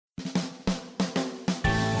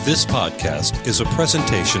This podcast is a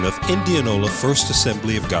presentation of Indianola First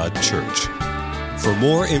Assembly of God Church. For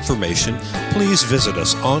more information, please visit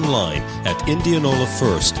us online at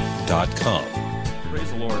indianolafirst.com.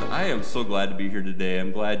 Praise the Lord. I am so glad to be here today.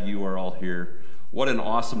 I'm glad you are all here. What an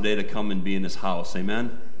awesome day to come and be in His house.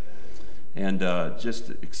 Amen? And just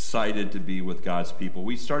excited to be with God's people.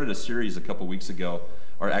 We started a series a couple weeks ago,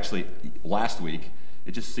 or actually last week.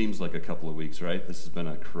 It just seems like a couple of weeks, right? This has been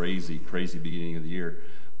a crazy, crazy beginning of the year.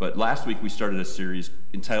 But last week we started a series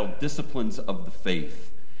entitled Disciplines of the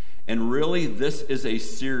Faith. And really this is a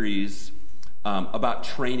series about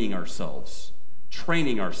training ourselves.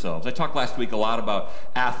 Training ourselves. I talked last week a lot about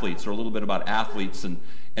athletes, or a little bit about athletes and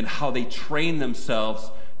how they train themselves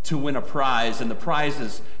to win a prize. And the prize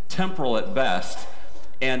is temporal at best.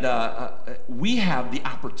 And we have the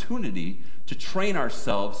opportunity to train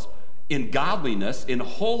ourselves in godliness, in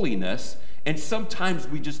holiness, and sometimes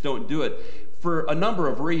we just don't do it for a number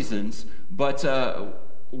of reasons, but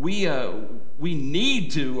we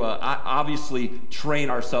need to obviously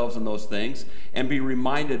train ourselves in those things and be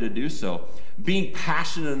reminded to do so. Being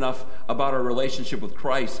passionate enough about our relationship with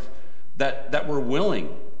Christ that we're willing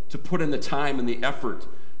to put in the time and the effort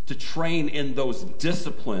to train in those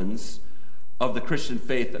disciplines of the Christian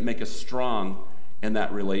faith that make us strong in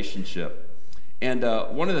that relationship. And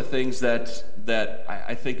one of the things that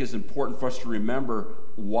I think is important for us to remember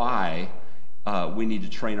why we need to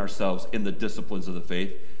train ourselves in the disciplines of the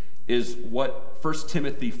faith is what 1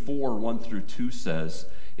 Timothy 4, 1 through 2 says.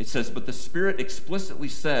 It says, "But the Spirit explicitly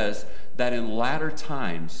says that in latter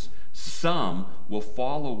times some will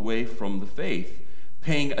fall away from the faith,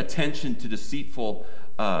 paying attention to deceitful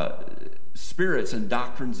spirits and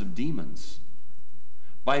doctrines of demons,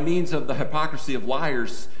 by means of the hypocrisy of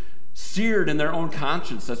liars, seared in their own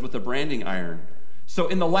conscience as with a branding iron. So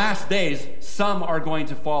in the last days, some are going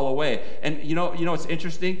to fall away." And you know it's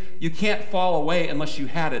interesting? You can't fall away unless you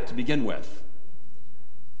had it to begin with.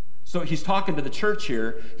 So he's talking to the church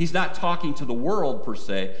here. He's not talking to the world per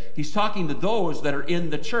se. He's talking to those that are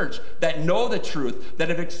in the church, that know the truth, that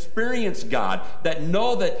have experienced God, that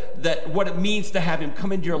know that what it means to have Him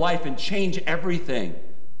come into your life and change everything.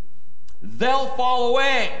 They'll fall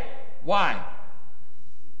away. Why?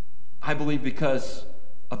 I believe because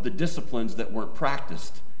of the disciplines that weren't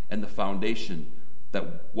practiced and the foundation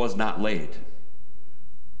that was not laid.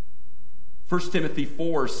 1 Timothy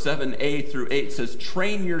 4, 7a through 8 says,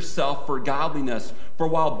 "Train yourself for godliness, for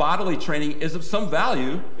while bodily training is of some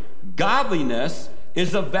value, godliness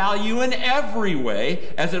is of value in every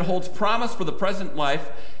way, as it holds promise for the present life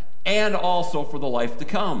and also for the life to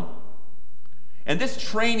come." And this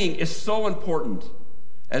training is so important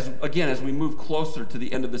as we move closer to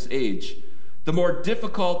the end of this age. The more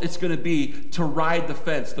difficult it's going to be to ride the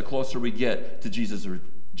fence the closer we get to Jesus'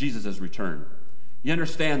 return. You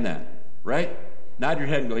understand that, right? Nod your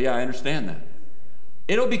head and go, "Yeah, I understand that."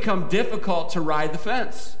 It'll become difficult to ride the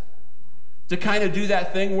fence, to kind of do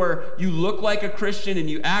that thing where you look like a Christian and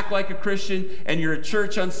you act like a Christian and you're at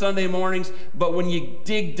church on Sunday mornings, but when you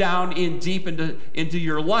dig down in deep into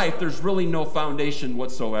your life, there's really no foundation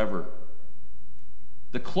whatsoever.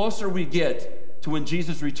 The closer we get to when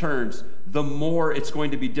Jesus returns, the more it's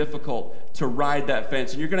going to be difficult to ride that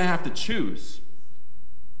fence. And you're going to have to choose.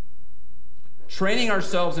 Training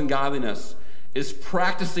ourselves in godliness is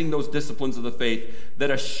practicing those disciplines of the faith that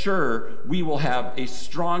assure we will have a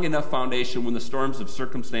strong enough foundation when the storms of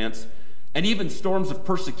circumstance and even storms of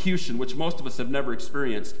persecution, which most of us have never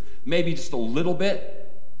experienced, maybe just a little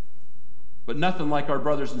bit, but nothing like our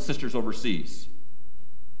brothers and sisters overseas.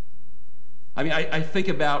 I mean, I think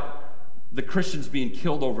about the Christians being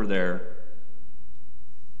killed over there.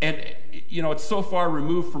 And, it's so far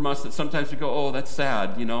removed from us that sometimes we go, "Oh, that's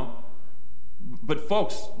sad, But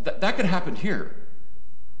folks, that could happen here.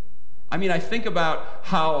 I mean, I think about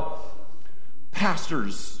how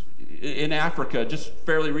pastors in Africa, just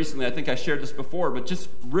fairly recently, I think I shared this before, but just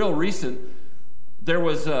real recent, there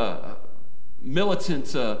was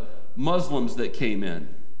militant Muslims that came in,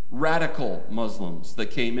 radical Muslims that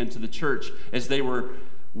came into the church as they were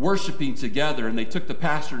worshiping together, and they took the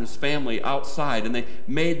pastor and his family outside and they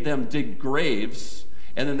made them dig graves,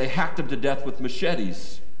 and then they hacked them to death with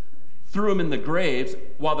machetes, threw them in the graves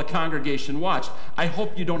while the congregation watched. I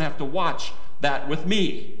hope you don't have to watch that with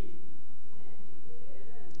me.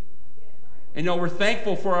 And we're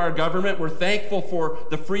thankful for our government, we're thankful for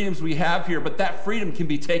the freedoms we have here, but that freedom can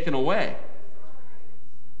be taken away.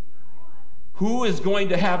 Who is going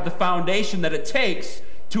to have the foundation that it takes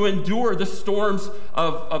to endure the storms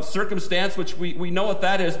of circumstance, which we know what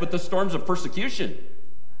that is, but the storms of persecution?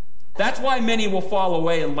 That's why many will fall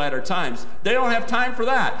away in latter times. They don't have time for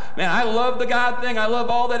that. Man, I love the God thing. I love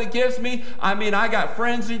all that it gives me. I mean, I got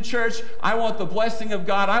friends in church. I want the blessing of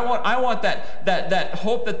God. I want that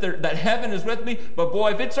hope that heaven is with me. But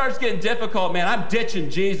boy, if it starts getting difficult, man, I'm ditching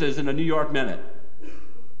Jesus in a New York minute.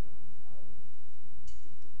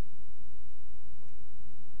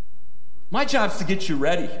 My job is to get you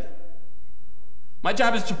ready. My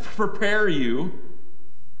job is to prepare you,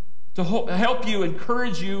 to help you,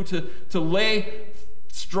 encourage you to lay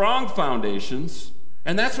strong foundations.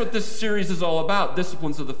 And that's what this series is all about,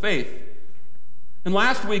 Disciplines of the Faith. And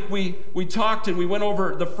last week we talked and we went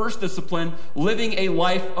over the first discipline, living a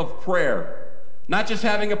life of prayer. Not just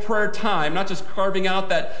having a prayer time, not just carving out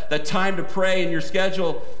that time to pray in your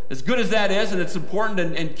schedule, as good as that is, and it's important,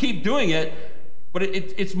 and keep doing it. But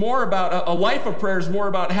it's more about, a life of prayer is more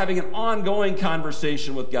about having an ongoing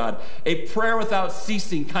conversation with God. A prayer without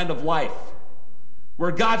ceasing kind of life.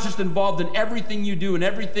 Where God's just involved in everything you do and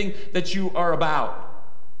everything that you are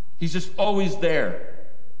about. He's just always there.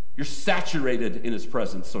 You're saturated in His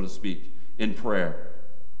presence, so to speak, in prayer.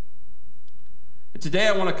 And today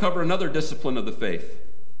I want to cover another discipline of the faith.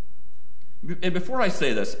 And before I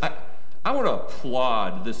say this, I want to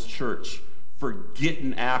applaud this church for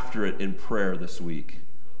getting after it in prayer this week.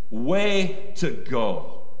 Way to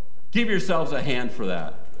go. Give yourselves a hand for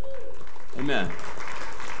that. Amen.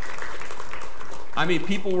 I mean,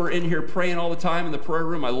 people were in here praying all the time in the prayer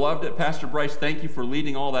room. I loved it. Pastor Bryce, thank you for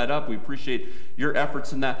leading all that up. We appreciate your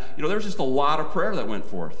efforts in that. You know, there's just a lot of prayer that went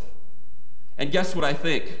forth. And guess what I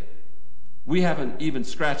think? We haven't even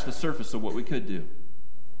scratched the surface of what we could do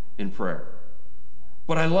in prayer.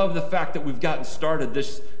 But I love the fact that we've gotten started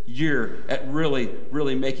this year at really,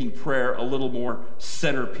 really making prayer a little more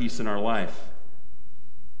centerpiece in our life.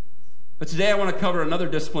 But today I want to cover another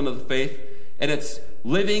discipline of the faith, and it's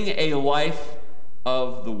living a life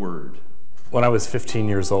of the Word. When I was 15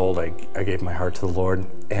 years old, I gave my heart to the Lord,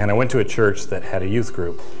 and I went to a church that had a youth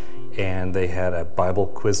group, and they had a Bible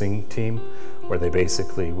quizzing team where they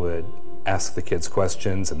basically would ask the kids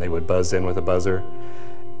questions, and they would buzz in with a buzzer.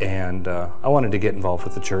 And I wanted to get involved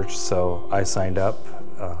with the church, so I signed up.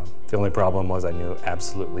 The only problem was I knew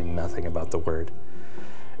absolutely nothing about the Word.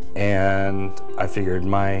 And I figured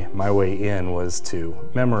my way in was to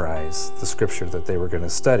memorize the scripture that they were going to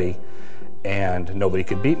study, and nobody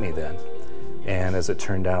could beat me then. And as it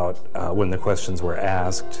turned out, when the questions were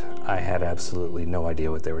asked, I had absolutely no idea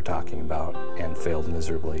what they were talking about and failed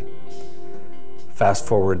miserably. Fast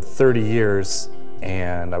forward 30 years,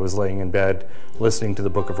 and I was laying in bed listening to the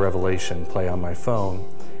book of Revelation play on my phone,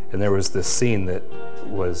 and there was this scene that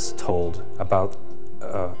was told about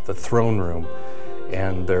the throne room,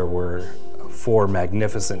 and there were 4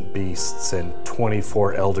 magnificent beasts and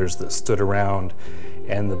 24 elders that stood around,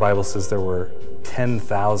 and the Bible says there were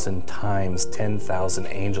 10,000 times 10,000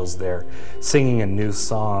 angels there singing a new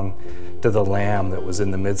song to the Lamb that was in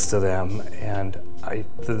the midst of them. And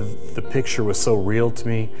the picture was so real to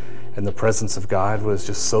me, and the presence of God was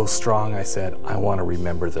just so strong. I said, I want to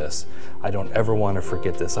remember this. I don't ever want to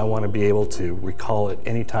forget this. I want to be able to recall it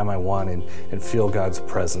anytime I want and feel God's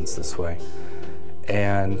presence this way.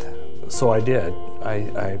 And so I did.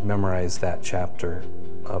 I memorized that chapter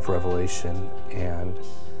of Revelation, and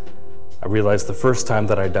I realized the first time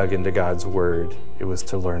that I dug into God's Word, it was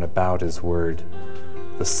to learn about His Word.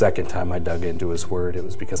 The second time I dug into His Word, it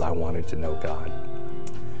was because I wanted to know God.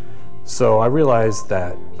 So I realized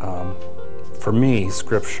that for me,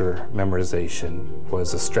 Scripture memorization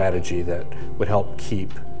was a strategy that would help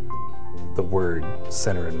keep the Word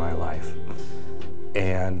center in my life.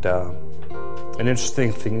 And an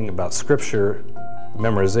interesting thing about Scripture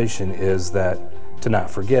memorization is that to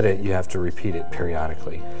not forget it, you have to repeat it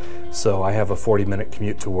periodically. So I have a 40-minute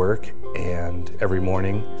commute to work, and every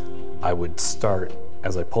morning I would start,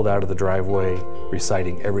 as I pulled out of the driveway,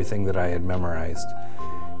 reciting everything that I had memorized.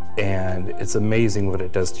 And it's amazing what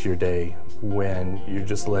it does to your day when you're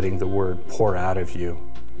just letting the Word pour out of you.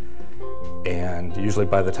 And usually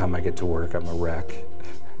by the time I get to work, I'm a wreck.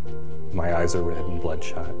 My eyes are red and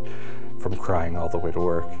bloodshot from crying all the way to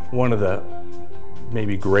work. One of the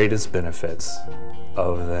maybe greatest benefits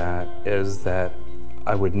of that is that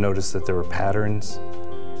I would notice that there were patterns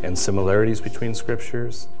and similarities between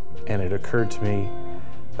scriptures, and it occurred to me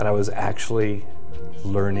that I was actually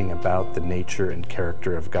learning about the nature and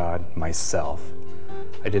character of God myself.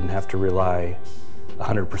 I didn't have to rely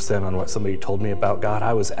 100% on what somebody told me about God.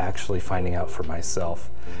 I was actually finding out for myself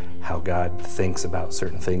how God thinks about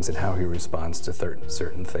certain things and how He responds to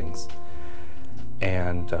certain things.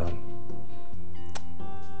 And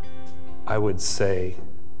I would say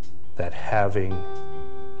that having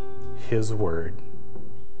His Word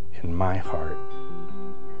in my heart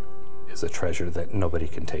is a treasure that nobody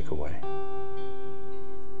can take away.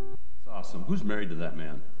 That's awesome. Who's married to that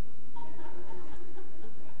man?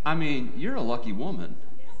 I mean, you're a lucky woman.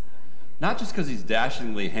 Not just because he's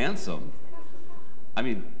dashingly handsome. I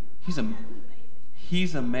mean, he's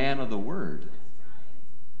a man of the word.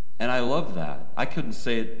 And I love that. I couldn't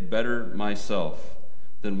say it better myself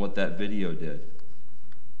than what that video did.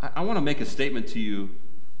 I want to make a statement to you,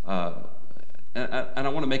 and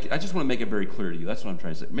I just want to make it very clear to you. That's what I'm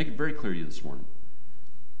trying to say. Make it very clear to you this morning.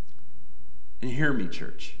 And hear me,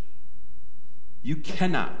 church. You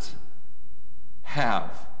cannot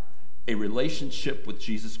have a relationship with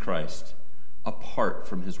Jesus Christ apart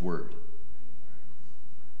from his word.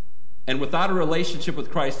 And without a relationship with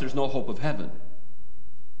Christ, there's no hope of heaven.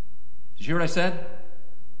 Did you hear what I said?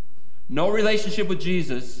 No relationship with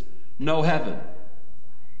Jesus, no heaven.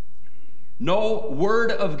 No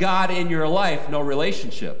word of God in your life, no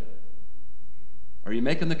relationship. Are you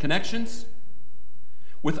making the connections?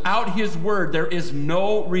 Without his word, there is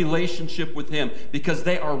no relationship with him because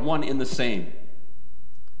they are one in the same.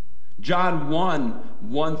 John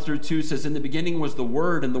 1:1-2 says, in the beginning was the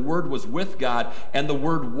Word, and the Word was with God, and the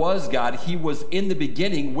Word was God. He was in the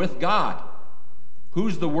beginning with God.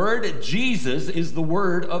 Who's the Word? Jesus is the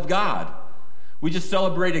Word of God. We just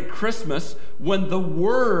celebrated Christmas when the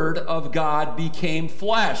Word of God became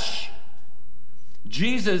flesh.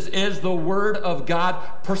 Jesus is the Word of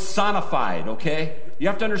God personified, okay? You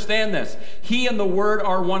have to understand this. He and the Word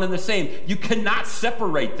are one and the same. You cannot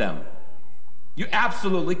separate them. You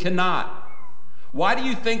absolutely cannot. Why do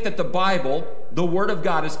you think that the Bible, the Word of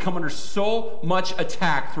God, has come under so much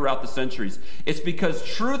attack throughout the centuries? It's because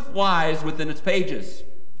truth lies within its pages.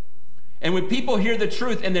 And when people hear the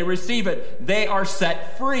truth and they receive it, they are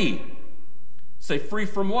set free. Say, free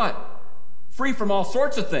from what? Free from all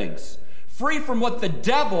sorts of things. Free from what the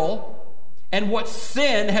devil and what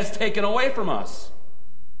sin has taken away from us.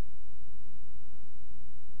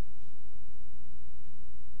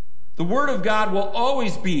 The Word of God will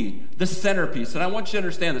always be the centerpiece, and I want you to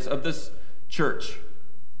understand this, of this church,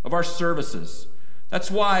 of our services. That's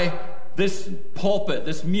why this pulpit,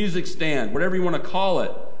 this music stand, whatever you want to call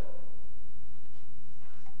it,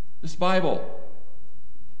 this Bible,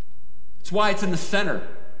 it's why it's in the center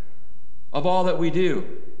of all that we do.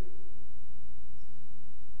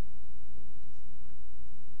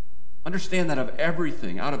 Understand that out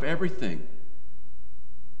of everything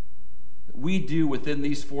we do within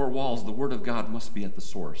these four walls, the Word of God must be at the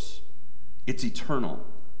source. It's eternal.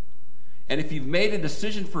 And if you've made a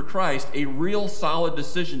decision for Christ, a real solid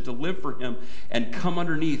decision to live for him and come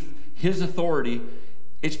underneath his authority,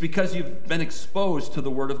 it's because you've been exposed to the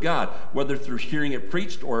Word of God, whether through hearing it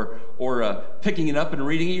preached or picking it up and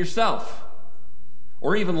reading it yourself,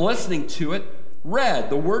 or even listening to it read.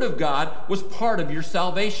 The Word of God was part of your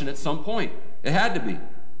salvation at some point. It had to be.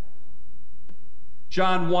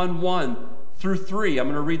 John 1:1-3. I'm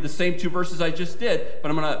going to read the same two verses I just did, but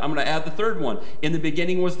I'm going to add the third one. In the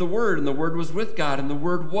beginning was the Word, and the Word was with God, and the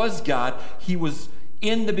Word was God. He was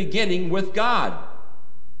in the beginning with God.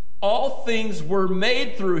 All things were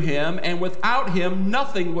made through him, and without him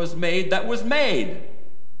nothing was made that was made.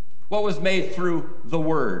 What was made through the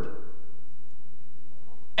Word?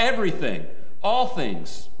 Everything. All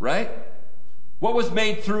things, right? What was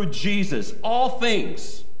made through Jesus? All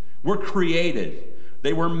things were created.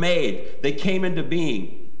 They were made. They came into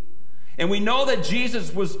being. And we know that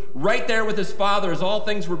Jesus was right there with his Father as all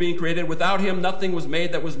things were being created. Without him, nothing was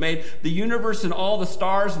made that was made. The universe and all the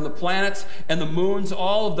stars and the planets and the moons,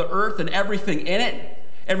 all of the earth and everything in it,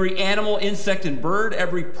 every animal, insect, and bird,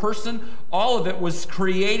 every person, all of it was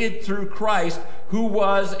created through Christ, who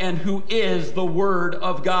was and who is the Word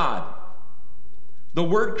of God. The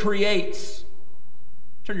Word creates.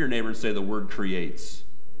 Turn to your neighbor and say, the Word creates.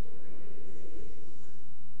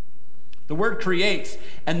 The Word creates,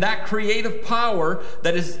 and that creative power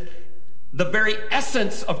that is the very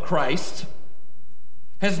essence of Christ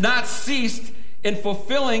has not ceased in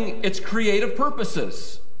fulfilling its creative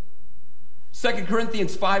purposes. 2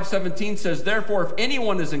 Corinthians 5:17 says, therefore, if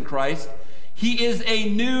anyone is in Christ, he is a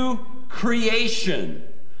new creation.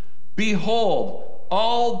 Behold,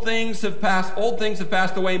 old things have passed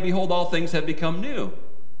away, and behold, all things have become new.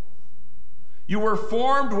 You were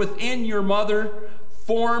formed within your mother,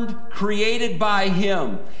 formed, created by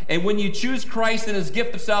him. And when you choose Christ and his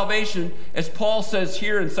gift of salvation, as Paul says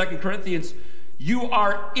here in 2 Corinthians, you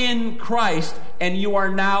are in Christ and you are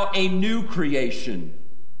now a new creation.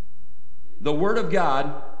 The Word of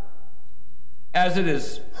God, as it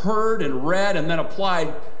is heard and read and then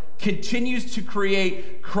applied, continues to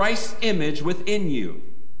create Christ's image within you.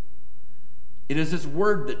 It is His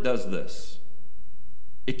Word that does this.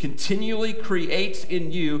 It continually creates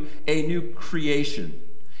in you a new creation.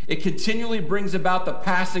 It continually brings about the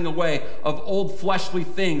passing away of old fleshly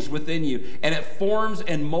things within you, and it forms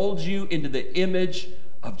and molds you into the image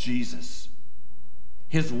of Jesus.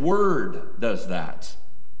 His Word does that.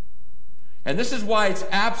 And this is why it's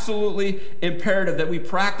absolutely imperative that we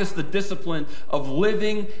practice the discipline of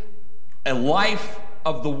living a life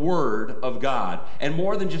of the Word of God. And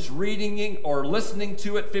more than just reading it or listening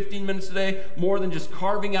to it 15 minutes a day, more than just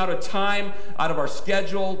carving out a time out of our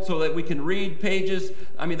schedule so that we can read pages.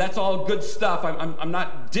 I mean, that's all good stuff. I'm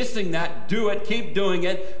not dissing that. Do it. Keep doing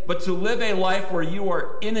it. But to live a life where you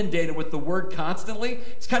are inundated with the Word constantly,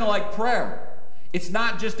 it's kind of like prayer. It's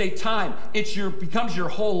not just a time. Becomes your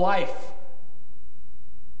whole life.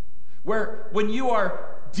 Where when you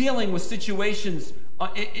are dealing with situations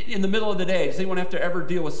in the middle of the day, does anyone have to ever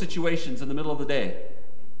deal with situations in the middle of the day?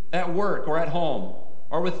 At work or at home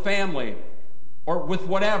or with family or with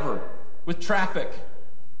whatever, with traffic.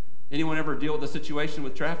 Anyone ever deal with a situation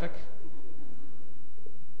with traffic?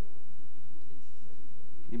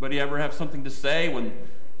 Anybody ever have something to say when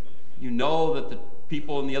you know that the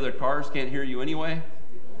people in the other cars can't hear you anyway?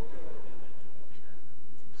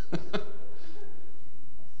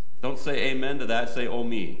 Don't say amen to that, say oh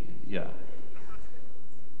me. Yeah.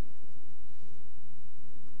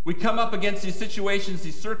 We come up against these situations,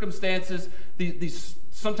 these circumstances, these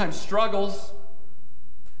sometimes struggles.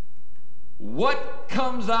 What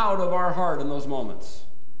comes out of our heart in those moments?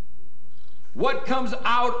 What comes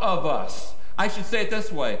out of us? I should say it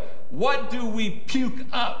this way. What do we puke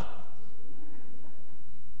up?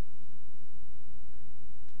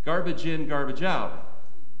 Garbage in, garbage out.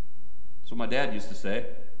 That's what my dad used to say.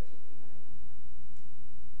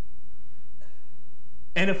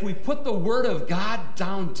 And if we put the Word of God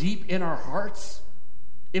down deep in our hearts,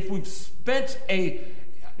 if we've spent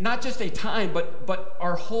not just a time, but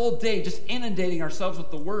our whole day just inundating ourselves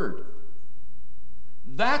with the Word,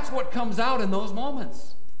 that's what comes out in those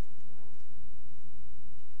moments.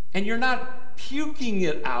 And you're not puking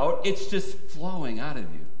it out, it's just flowing out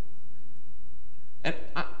of you. And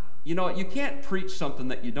you know, you can't preach something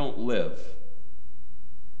that you don't live.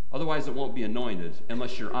 Otherwise it won't be anointed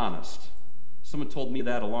unless you're honest. Someone told me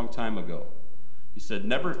that a long time ago. He said,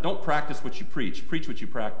 don't practice what you preach what you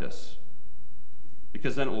practice.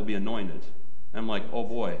 Because then it will be anointed. And I'm like, oh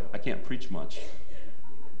boy, I can't preach much.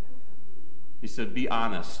 He said, be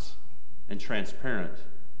honest and transparent.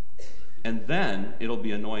 And then it'll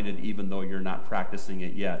be anointed even though you're not practicing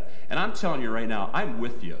it yet. And I'm telling you right now, I'm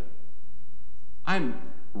with you. I'm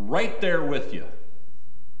right there with you.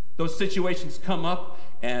 Those situations come up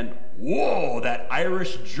and whoa, that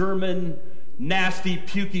Irish, German, nasty,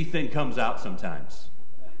 pukey thing comes out sometimes.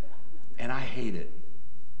 And I hate it.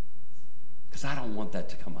 Because I don't want that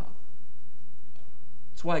to come out.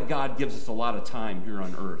 That's why God gives us a lot of time here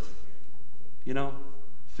on earth. You know,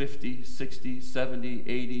 50, 60, 70,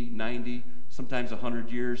 80, 90, sometimes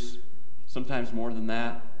 100 years, sometimes more than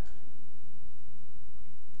that.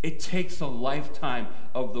 It takes a lifetime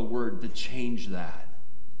of the Word to change that.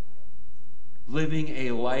 Living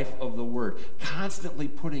a life of the Word, constantly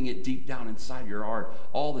putting it deep down inside your heart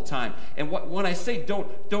all the time. And when I say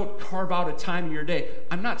don't carve out a time in your day,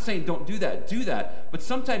 I'm not saying don't do that. But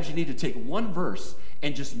sometimes you need to take one verse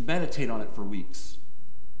and just meditate on it for weeks.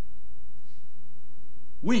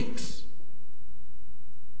 Weeks.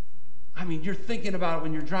 I mean, you're thinking about it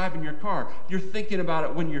when you're driving your car. You're thinking about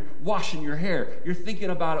it when you're washing your hair. You're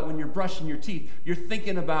thinking about it when you're brushing your teeth. You're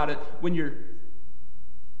thinking about it when you're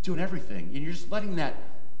doing everything. And you're just letting that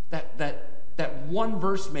one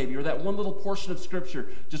verse maybe, or that one little portion of Scripture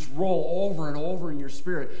just roll over and over in your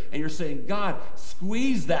spirit. And you're saying, God,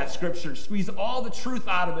 squeeze that Scripture. Squeeze all the truth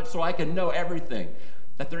out of it so I can know everything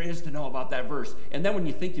that there is to know about that verse. And then when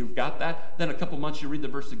you think you've got that, then a couple months you read the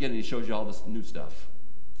verse again and he shows you all this new stuff.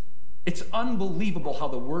 It's unbelievable how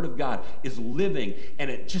the Word of God is living, and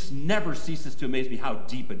it just never ceases to amaze me how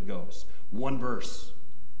deep it goes. One verse.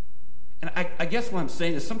 And I guess what I'm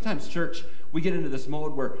saying is sometimes, church, we get into this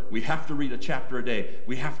mode where we have to read a chapter a day.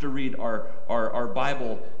 We have to read our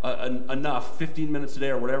Bible enough, 15 minutes a day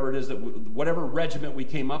or whatever it is, whatever regiment we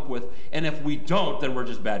came up with. And if we don't, then we're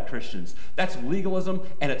just bad Christians. That's legalism,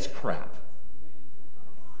 and it's crap.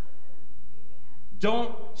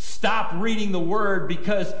 Don't stop reading the Word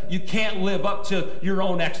because you can't live up to your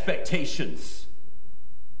own expectations.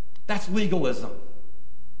 That's legalism.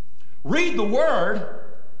 Read the Word,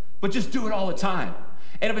 but just do it all the time.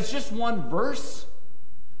 And if it's just one verse,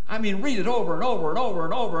 I mean, read it over and over and over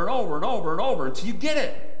and over and over and over and over until you get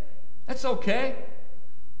it. That's okay.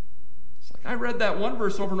 It's I read that one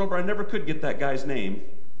verse over and over. I never could get that guy's name.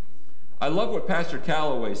 I love what Pastor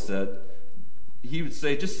Calloway said. He would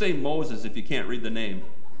say, just say Moses if you can't read the name.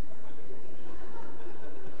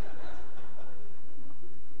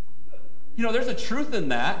 You know, there's a truth in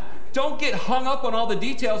that. Don't get hung up on all the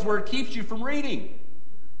details where it keeps you from reading.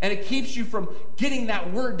 And it keeps you from getting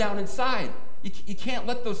that word down inside. You can't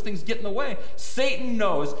let those things get in the way. Satan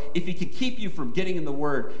knows if he can keep you from getting in the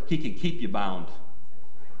word, he can keep you bound.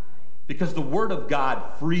 Because the word of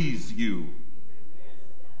God frees you.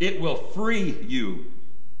 It will free you.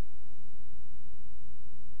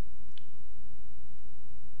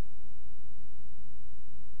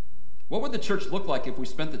 What would the church look like if we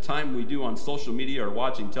spent the time we do on social media or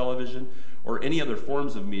watching television or any other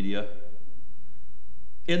forms of media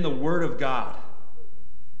in the Word of God?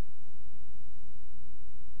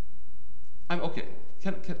 Okay.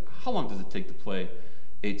 How long does it take to play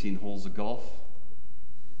 18 holes of golf?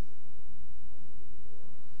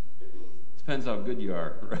 Depends how good you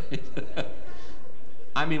are, right?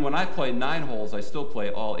 I mean, when I play 9 holes, I still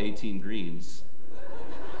play all 18 greens,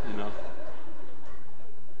 you know?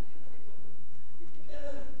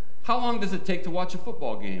 How long does it take to watch a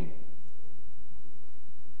football game?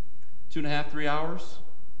 2.5, 3 hours?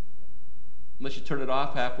 Unless you turn it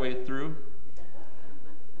off halfway through.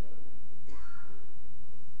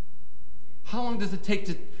 How long does it take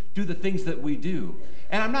to do the things that we do?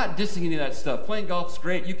 And I'm not dissing any of that stuff. Playing golf's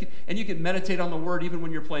great. You can meditate on the Word even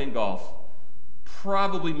when you're playing golf.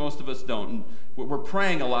 Probably most of us don't. And we're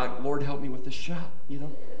praying a lot. Lord, help me with this shot, you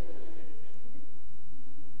know?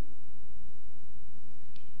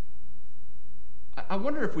 I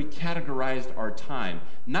wonder if we categorized our time,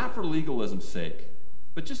 not for legalism's sake,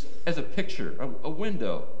 but just as a picture, a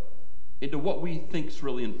window into what we think is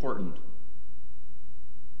really important.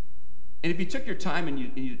 And if you took your time and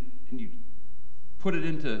you put it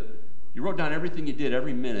into, you wrote down everything you did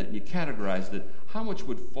every minute and you categorized it, how much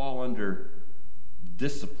would fall under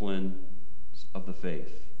discipline of the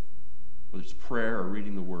faith, whether it's prayer or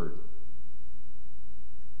reading the Word?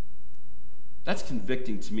 That's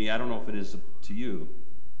convicting to me. I don't know if it is to you.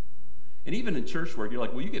 And even in church work, you're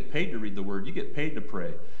like, well, you get paid to read the Word. You get paid to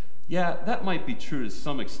pray. Yeah, that might be true to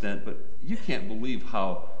some extent, but you can't believe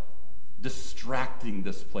how distracting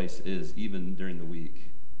this place is even during the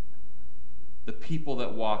week. The people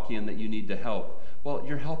that walk in that you need to help. Well,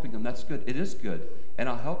 you're helping them. That's good. It is good. And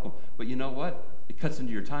I'll help them. But you know what? It cuts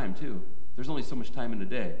into your time, too. There's only so much time in a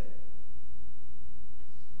day.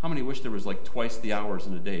 How many wish there was like twice the hours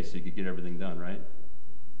in a day so you could get everything done, right?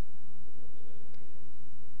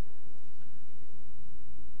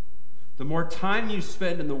 The more time you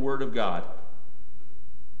spend in the Word of God,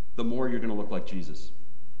 the more you're going to look like Jesus.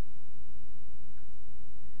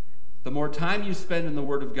 The more time you spend in the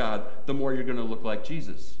Word of God, the more you're going to look like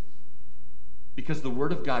Jesus. Because the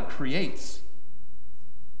Word of God creates.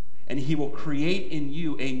 And He will create in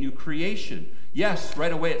you a new creation. Yes,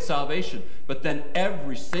 right away at salvation. But then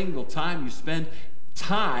every single time you spend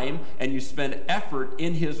time and you spend effort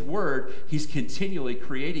in His Word, He's continually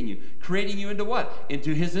creating you. Creating you into what?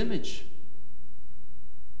 Into His image.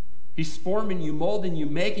 He's forming you, molding you,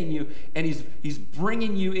 making you, and he's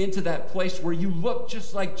bringing you into that place where you look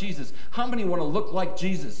just like Jesus. How many want to look like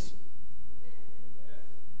Jesus?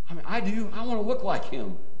 I mean, I do. I want to look like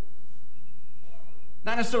Him.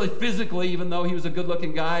 Not necessarily physically, even though he was a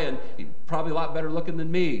good-looking guy and he's probably a lot better looking than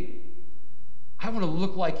me. I want to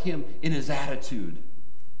look like Him in His attitude,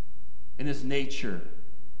 in His nature,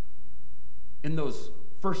 in those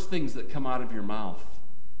first things that come out of your mouth.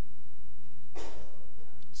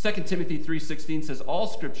 2 Timothy 3:16 says, all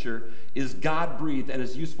Scripture is God-breathed and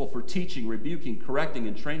is useful for teaching, rebuking, correcting,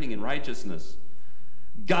 and training in righteousness.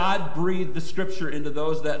 God breathed the Scripture into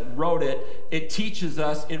those that wrote it. It teaches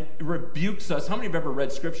us. It rebukes us. How many have ever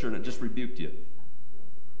read Scripture and it just rebuked you?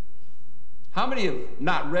 How many have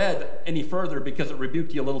not read any further because it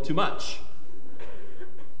rebuked you a little too much?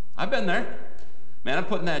 I've been there. Man, I'm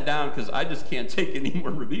putting that down because I just can't take any more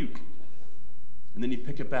rebuke. And then you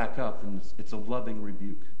pick it back up, and it's a loving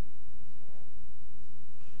rebuke.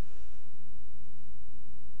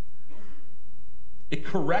 It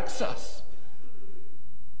corrects us.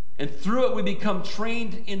 And through it, we become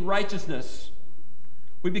trained in righteousness.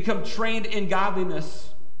 We become trained in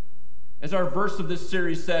godliness, as our verse of this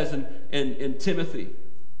series says in Timothy.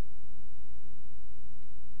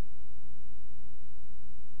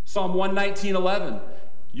 Psalm 119:11.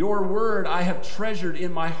 Your word I have treasured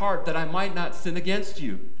in my heart that I might not sin against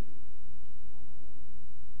you.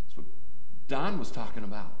 That's what Don was talking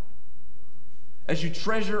about. As you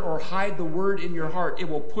treasure or hide the word in your heart, it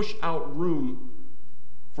will push out room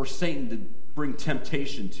for Satan to bring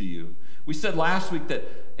temptation to you. We said last week that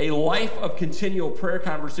a life of continual prayer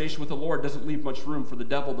conversation with the Lord doesn't leave much room for the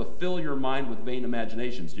devil to fill your mind with vain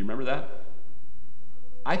imaginations. Do you remember that?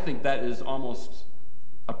 I think that is almost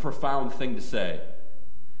a profound thing to say.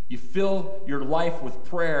 You fill your life with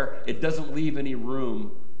prayer, it doesn't leave any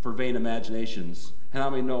room for vain imaginations. And how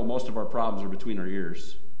many know most of our problems are between our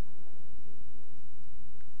ears?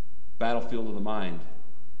 Battlefield of the mind.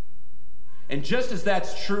 And just as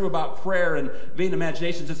that's true about prayer and vain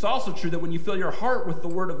imaginations, it's also true that when you fill your heart with the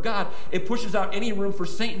Word of God, it pushes out any room for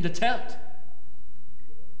Satan to tempt.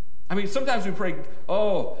 I mean, sometimes we pray,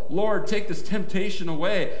 oh, Lord, take this temptation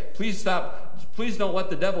away. Please stop. Please don't let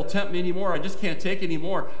the devil tempt me anymore. I just can't take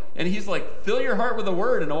anymore. And he's like, fill your heart with the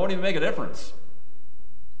Word and it won't even make a difference.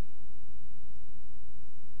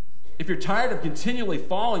 If you're tired of continually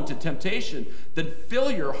falling to temptation, then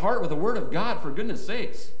fill your heart with the Word of God, for goodness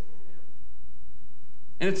sakes.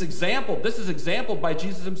 And it's exampled. This is exampled by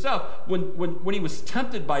Jesus himself. When he was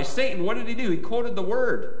tempted by Satan, what did he do? He quoted the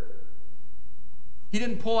Word. He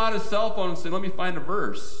didn't pull out his cell phone and say, let me find a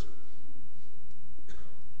verse.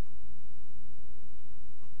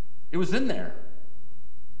 It was in there.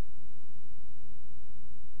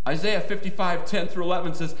 Isaiah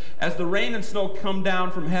 55:10-11 says, as the rain and snow come down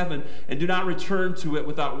from heaven and do not return to it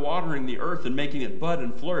without watering the earth and making it bud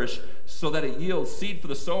and flourish, so that it yields seed for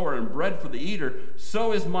the sower and bread for the eater,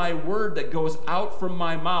 so is my word that goes out from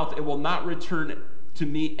my mouth. It will not return to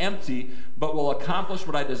me empty, but will accomplish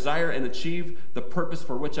what I desire and achieve the purpose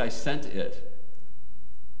for which I sent it.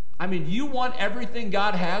 I mean, you want everything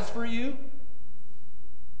God has for you?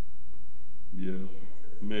 Yeah,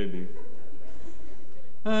 maybe.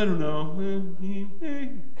 I don't know.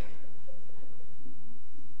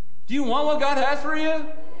 Do you want what God has for you? Yes.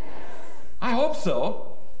 I hope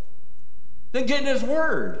so. Then get in His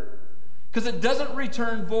Word. Because it doesn't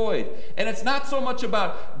return void. And it's not so much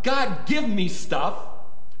about, God, give me stuff,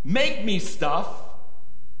 make me stuff.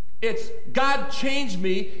 It's, God, change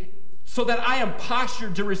me so that I am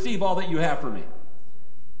postured to receive all that you have for me.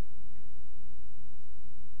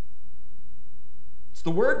 It's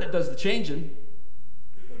the Word that does the changing.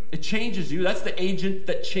 It changes you. That's the agent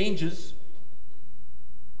that changes.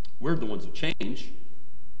 We're the ones who change.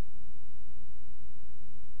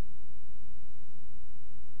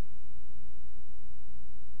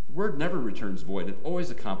 The Word never returns void. It always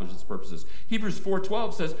accomplishes its purposes. Hebrews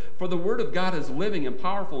 4:12 says, for the Word of God is living and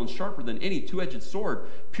powerful and sharper than any two-edged sword,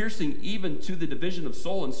 piercing even to the division of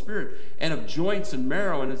soul and spirit, and of joints and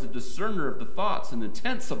marrow, and is a discerner of the thoughts and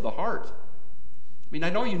intents of the heart. I mean, I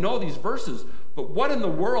know you know these verses, but what in the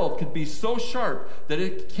world could be so sharp that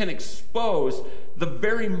it can expose the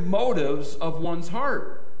very motives of one's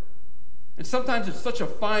heart? And sometimes it's such a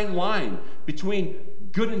fine line between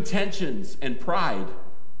good intentions and pride.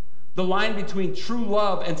 The line between true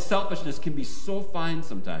love and selfishness can be so fine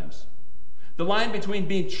sometimes. The line between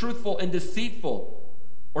being truthful and deceitful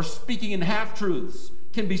or speaking in half-truths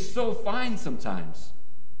can be so fine sometimes.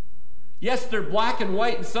 Yes, they're black and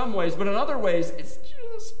white in some ways, but in other ways, it's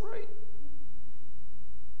just right.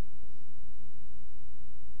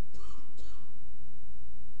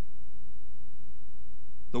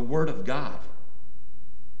 The Word of God,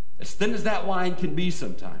 as thin as that line can be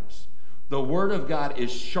sometimes, the Word of God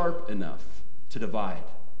is sharp enough to divide.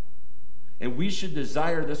 And we should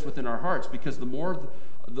desire this within our hearts, because the more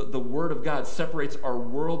the Word of God separates our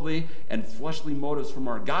worldly and fleshly motives from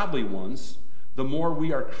our godly ones, the more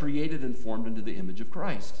we are created and formed into the image of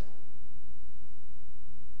Christ.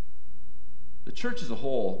 The church as a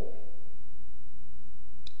whole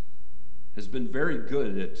has been very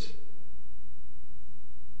good at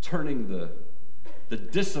turning the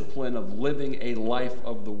discipline of living a life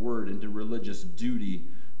of the Word into religious duty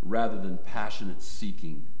rather than passionate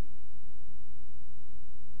seeking.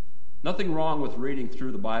 Nothing wrong with reading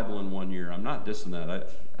through the Bible in 1 year. I'm not dissing that.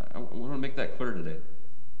 I want to make that clear today.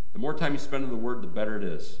 The more time you spend in the Word, the better it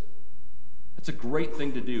is. That's a great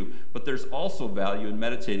thing to do. But there's also value in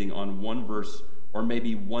meditating on one verse or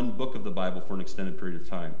maybe one book of the Bible for an extended period of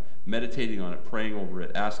time. Meditating on it, praying over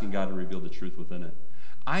it, asking God to reveal the truth within it.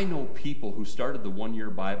 I know people who started the 1 year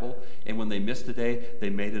Bible, and when they missed a day, they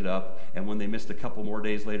made it up. And when they missed a couple more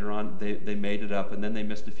days later on, they made it up. And then they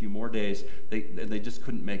missed a few more days. They just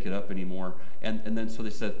couldn't make it up anymore. And then so they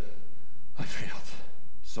said, I failed.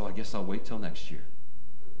 So I guess I'll wait till next year.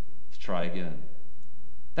 Try again.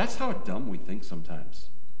 That's how dumb we think sometimes.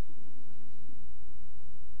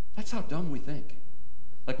 That's how dumb we think.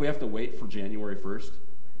 Like we have to wait for January 1st.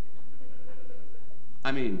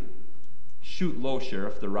 I mean, shoot low,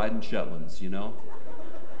 Sheriff. They're riding Shetlands, you know?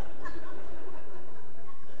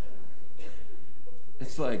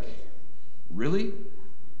 It's like, really?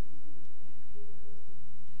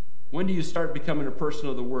 When do you start becoming a person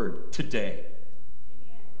of the Word? Today.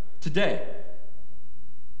 Today.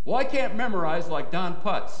 Well, I can't memorize like Don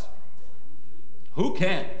Putz. Who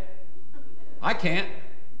can? I can't.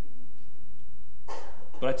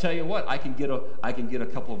 But I tell you what, I can get a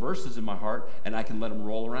couple of verses in my heart, and I can let them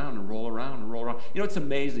roll around and roll around and roll around. You know, it's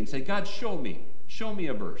amazing. Say, God, show me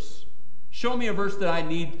a verse. Show me a verse that I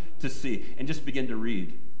need to see, and just begin to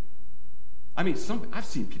read. I mean, I've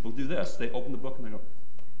seen people do this. They open the book and they go,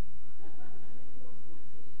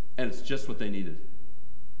 and it's just what they needed.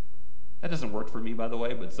 That doesn't work for me, by the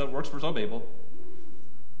way, but it works for some people.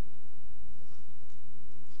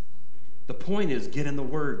 The point is, get in the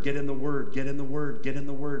Word, get in the Word, get in the Word, get in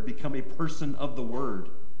the Word. Become a person of the Word.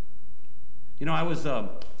 You know, I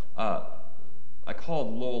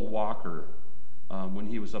called Lowell Walker when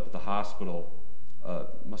he was up at the hospital.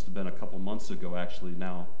 Must have been a couple months ago, actually,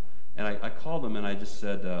 now. And I called him and I just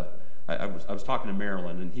said, I was talking to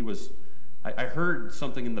Marilyn, and I heard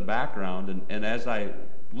something in the background, and as I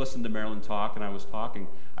listened to Marilyn talk and I was talking,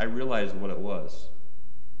 I realized what it was.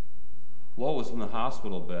 Lowell was in the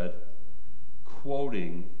hospital bed,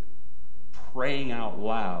 quoting, praying out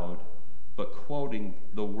loud, but quoting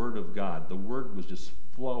the Word of God. The Word was just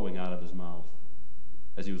flowing out of his mouth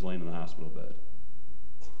as he was laying in the hospital bed.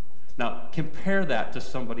 Now, compare that to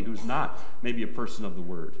somebody who's not maybe a person of the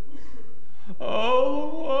Word.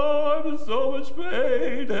 Oh, I'm in so much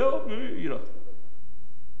pain, help me, you know.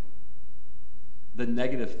 The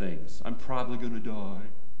negative things. I'm probably going to die.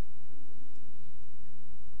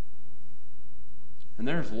 And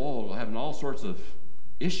there's Lowell having all sorts of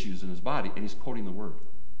issues in his body, and he's quoting the Word.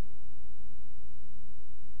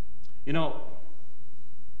 You know,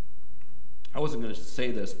 I wasn't going to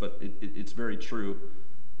say this, but it's very true.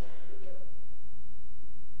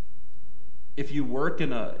 If you work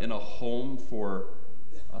in a home for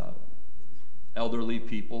elderly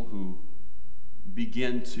people who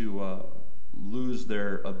begin to lose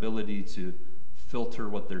their ability to filter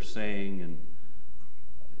what they're saying, and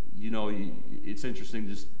you know, it's interesting,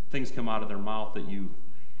 just things come out of their mouth that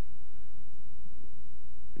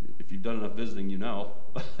if you've done enough visiting, you know.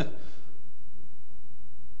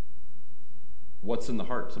 What's in the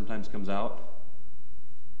heart sometimes comes out.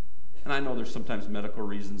 And I know there's sometimes medical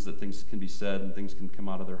reasons that things can be said and things can come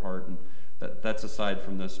out of their heart, and that's aside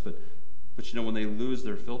from this. But you know, when they lose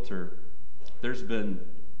their filter, there's been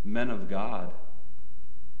men of God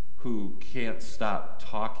who can't stop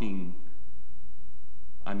talking,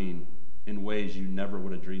 I mean, in ways you never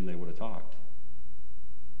would have dreamed they would have talked.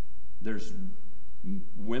 There's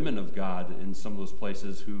women of God in some of those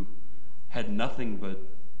places who had nothing but,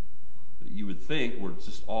 you would think, were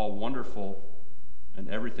just all wonderful, and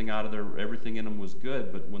everything in them was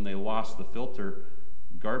good, but when they lost the filter,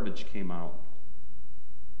 garbage came out.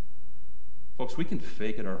 Folks, we can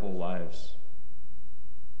fake it our whole lives.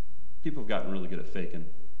 People have gotten really good at faking.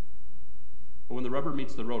 But when the rubber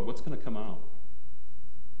meets the road, what's going to come out?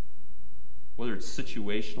 Whether it's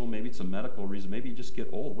situational, maybe it's a medical reason, maybe you just get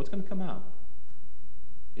old. What's going to come out?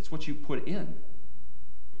 It's what you put in.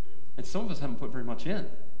 And some of us haven't put very much in.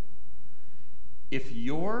 If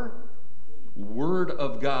your Word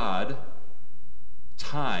of God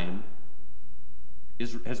time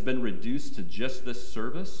has been reduced to just this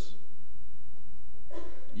service,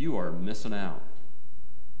 you are missing out.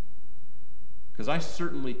 Because I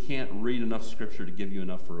certainly can't read enough Scripture to give you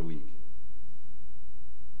enough for a week.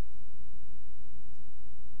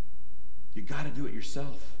 You got to do it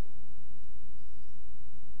yourself.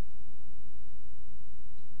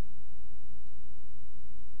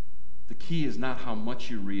 The key is not how much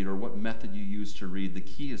you read or what method you use to read. The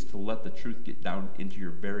key is to let the truth get down into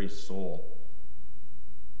your very soul.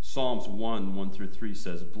 Psalms 1:1-3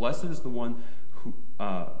 says, Blessed is the one who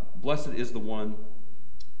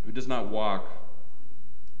does not walk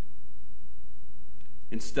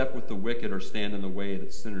in step with the wicked, or stand in the way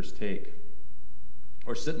that sinners take,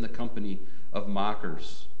 or sit in the company of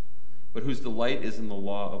mockers, but whose delight is in the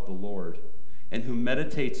law of the Lord, and who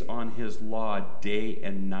meditates on his law day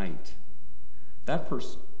and night. That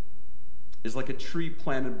person is like a tree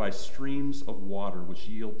planted by streams of water, which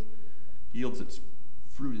yields its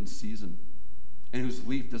fruit in season, and whose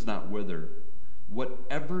leaf does not wither.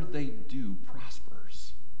 Whatever they do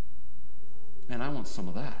prospers. Man, I want some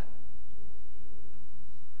of that.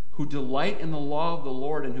 Who delight in the law of the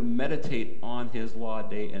Lord, and who meditate on his law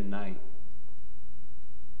day and night.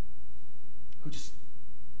 Who just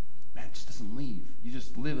doesn't leave. You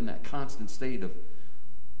just live in that constant state of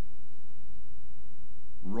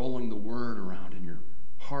rolling the Word around in your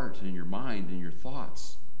heart and in your mind and your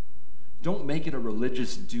thoughts. Don't make it a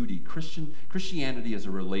religious duty. Christianity is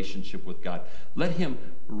a relationship with God. Let him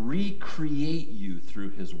recreate you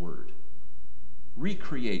through his word.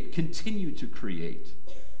 Recreate. Continue to create.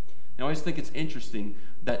 I always think it's interesting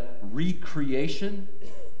that recreation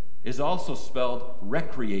is also spelled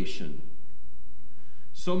recreation.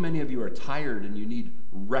 So many of you are tired and you need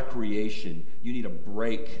recreation. You need a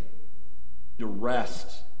break. You need to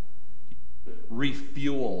rest.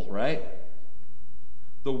 Refuel, right?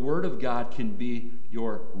 The Word of God can be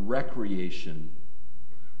your recreation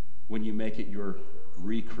when you make it your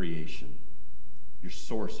recreation, your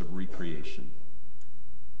source of recreation.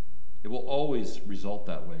 It will always result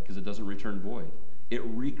that way because it doesn't return void. It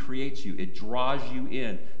recreates you. It draws you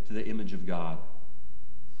in to the image of God.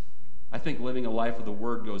 I think living a life of the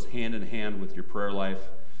Word goes hand in hand with your prayer life,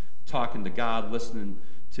 talking to God, listening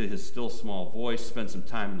to his still small voice, spend some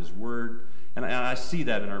time in his Word. And I see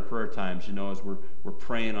that in our prayer times, as we're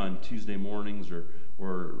praying on Tuesday mornings or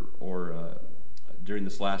during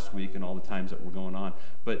this last week and all the times that we're going on.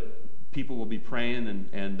 But people will be praying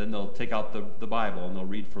and then they'll take out the Bible and they'll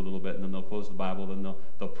read for a little bit and then they'll close the Bible, then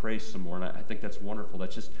they'll pray some more. And I think that's wonderful.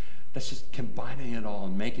 That's just combining it all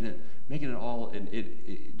and making it all and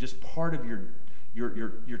it just part of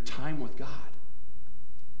your time with God,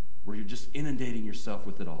 where you're just inundating yourself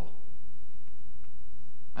with it all.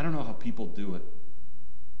 I don't know how people do it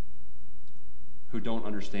who don't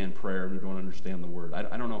understand prayer and who don't understand the Word.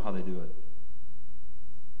 I don't know how they do it.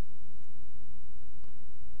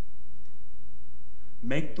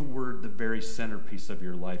 Make the Word the very centerpiece of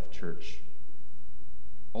your life, church.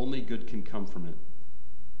 Only good can come from it.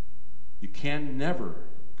 You can never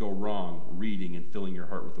go wrong reading and filling your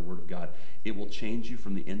heart with the Word of God. It will change you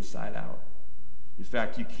from the inside out. In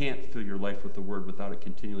fact, you can't fill your life with the Word without it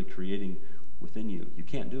continually creating within you. You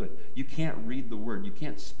can't do it. You can't read the Word. You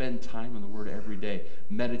can't spend time in the Word every day,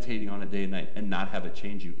 meditating on it day and night, and not have it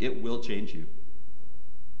change you. It will change you.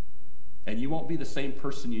 And you won't be the same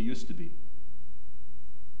person you used to be.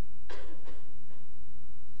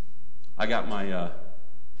 I got my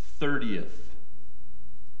 30th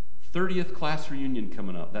class reunion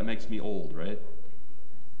coming up. That makes me old, right?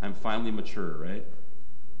 I'm finally mature, right?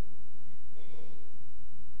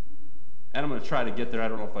 And I'm going to try to get there. I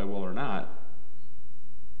don't know if I will or not.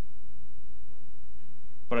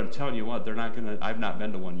 But I'm telling you what, I've not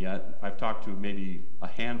been to one yet. I've talked to maybe a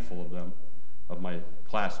handful of them, of my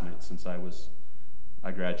classmates, since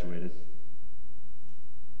I graduated.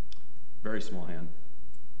 Very small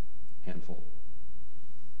handful.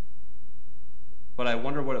 But I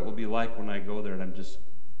wonder what it will be like when I go there and I'm just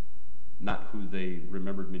not who they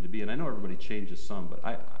remembered me to be. And I know everybody changes some, but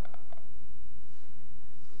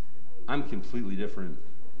I'm completely different.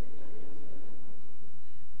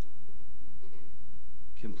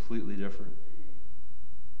 Completely different.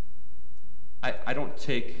 I don't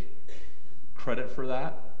take credit for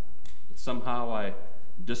that. Somehow I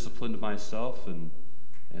disciplined myself and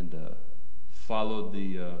followed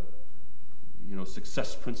the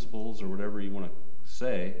success principles or whatever you want to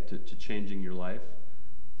say to changing your life.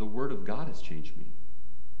 The Word of God has changed me.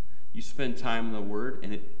 You spend time in the Word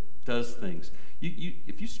and it does things.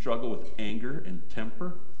 If you struggle with anger and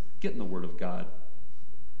temper, get in the Word of God.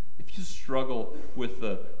 If you struggle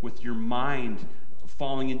with your mind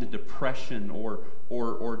falling into depression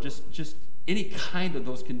or just any kind of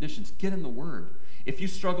those conditions, get in the Word. If you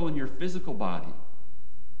struggle in your physical body,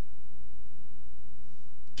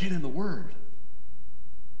 get in the Word.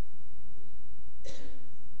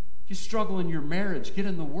 If you struggle in your marriage, get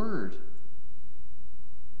in the Word.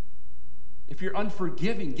 If you're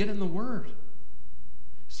unforgiving, get in the Word.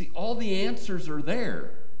 See, all the answers are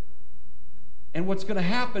there. And what's going to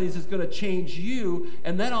happen is it's going to change you,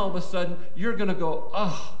 and then all of a sudden, you're going to go,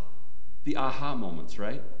 the aha moments,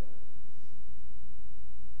 right?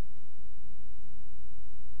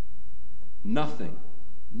 Nothing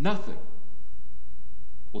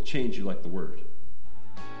will change you like the Word.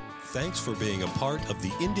 Thanks for being a part of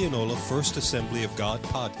the Indianola First Assembly of God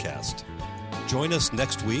podcast. Join us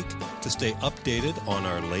next week to stay updated on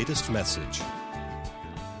our latest message.